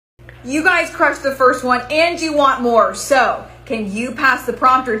You guys crushed the first one and you want more. So, can you pass the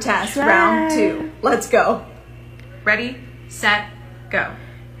prompter test round 2? Let's go. Ready, set, go.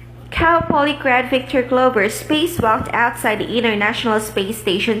 Cal Poly grad Victor Glover spacewalked outside the International Space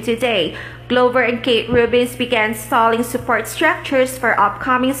Station today. Glover and Kate Rubins began installing support structures for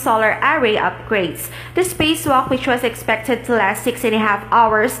upcoming solar array upgrades. The spacewalk, which was expected to last 6.5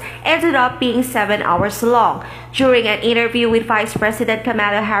 hours, ended up being 7 hours long. During an interview with Vice President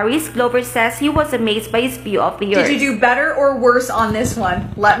Kamala Harris, Glover says he was amazed by his view of the Earth. Did you do better or worse on this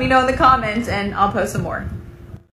one? Let me know in the comments and I'll post some more.